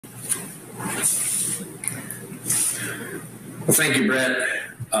Well, thank you, Brett.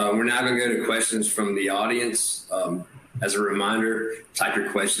 We're now going to go to questions from the audience. As a reminder, type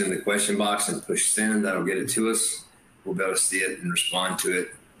your question in the question box and push send. That'll get it to us. We'll be able to see it and respond to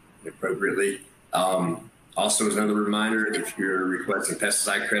it appropriately. Also, as another reminder, if you're requesting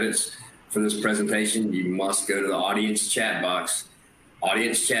pesticide credits for this presentation, you must go to the audience chat box.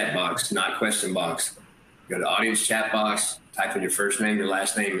 Audience chat box, not question box. Go to audience chat box, type in your first name, your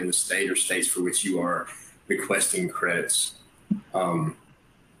last name, and the state or states for which you are requesting credits. We'll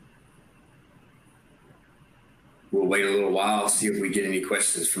wait a little while, see if we get any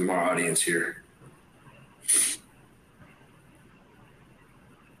questions from our audience here.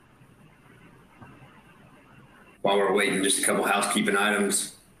 While we're waiting, just a couple housekeeping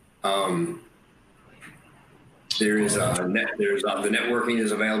items. The networking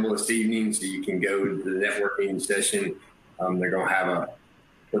is available this evening, so you can go to the networking session. They're going to have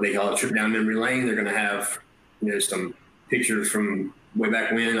what they call a trip down memory lane. They're going to have, some pictures from way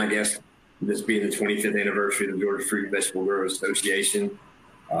back when, I guess, this being the 25th anniversary of the Georgia Fruit and Vegetable Growers Association.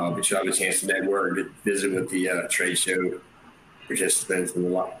 But you'll have a chance to network, visit with the trade show participants and a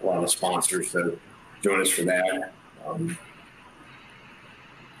lot of sponsors. So join us for that.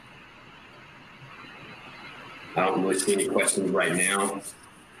 I don't really see any questions right now.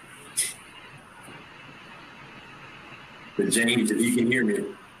 But James, if you can hear me,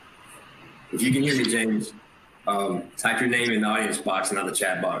 James, type your name in the audience box, not the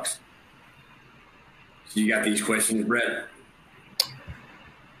chat box. So you got these questions, Brett?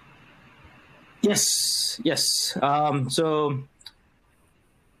 Yes. So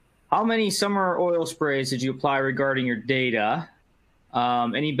how many summer oil sprays did you apply regarding your data?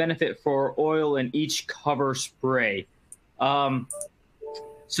 Any benefit for oil in each cover spray?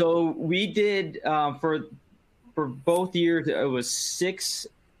 So we did for both years, it was 6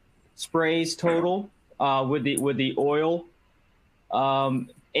 sprays total with the oil. And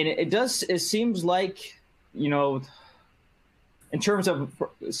it seems like, in terms of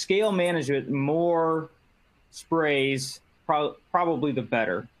scale management, more sprays probably the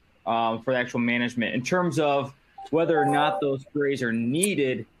better for the actual management. In terms of whether or not those sprays are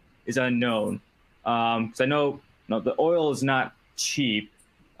needed is unknown. Because I know the oil is not cheap.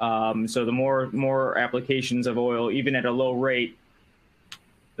 So the more applications of oil, even at a low rate,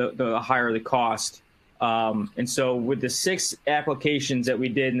 the higher the cost. And so with the 6 applications that we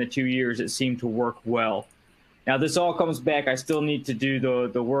did in the 2 years, it seemed to work well. Now this all comes back. I still need to do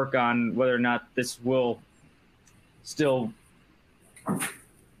the work on whether or not this will still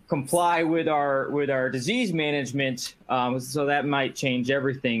comply with our disease management. So that might change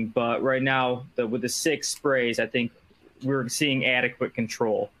everything. But right now, with the 6 sprays, I think we're seeing adequate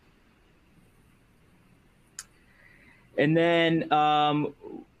control. And then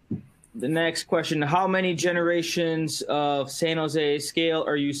the next question, how many generations of San Jose scale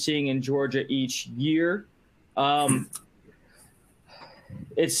are you seeing in Georgia each year?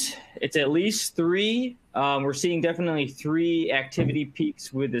 It's at least 3. We're seeing definitely 3 activity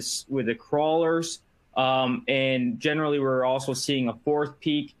peaks with the crawlers. And generally we're also seeing a 4th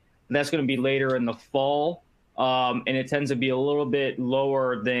peak. That's going to be later in the fall. And it tends to be a little bit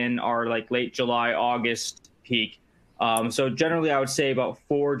lower than our late July, August peak. So generally, I would say about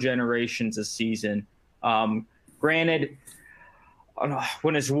 4 generations a season. Granted,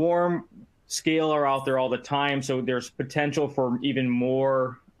 when it's warm, scale are out there all the time, so there's potential for even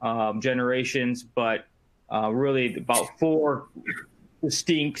more generations, but really about 4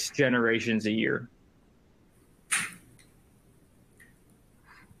 distinct generations a year.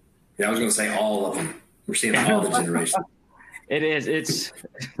 Yeah, I was going to say all of them. We're seeing all the generations. It is.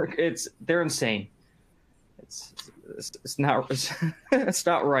 They're insane. It's not it's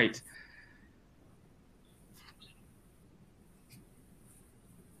not right.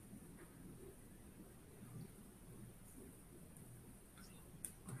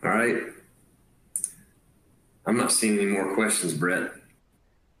 All right. I'm not seeing any more questions, Brett.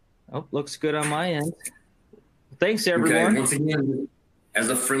 Oh, looks good on my end. Thanks, everyone. Okay, once again, as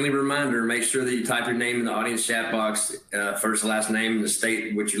a friendly reminder, make sure that you type your name in the audience chat box, first, last name, and the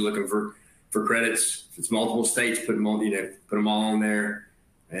state which you're looking for credits. If it's multiple states, put them all on there,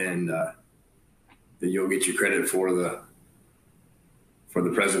 and then you'll get your credit for the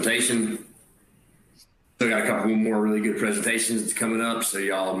presentation. Still got a couple more really good presentations coming up, so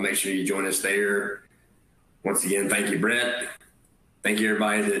y'all make sure you join us there. Once again, thank you, Brett. Thank you,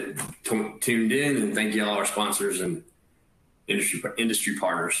 everybody that tuned in, and thank you all our sponsors and industry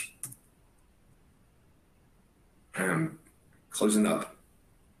partners. Closing up.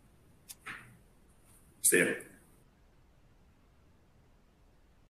 See ya.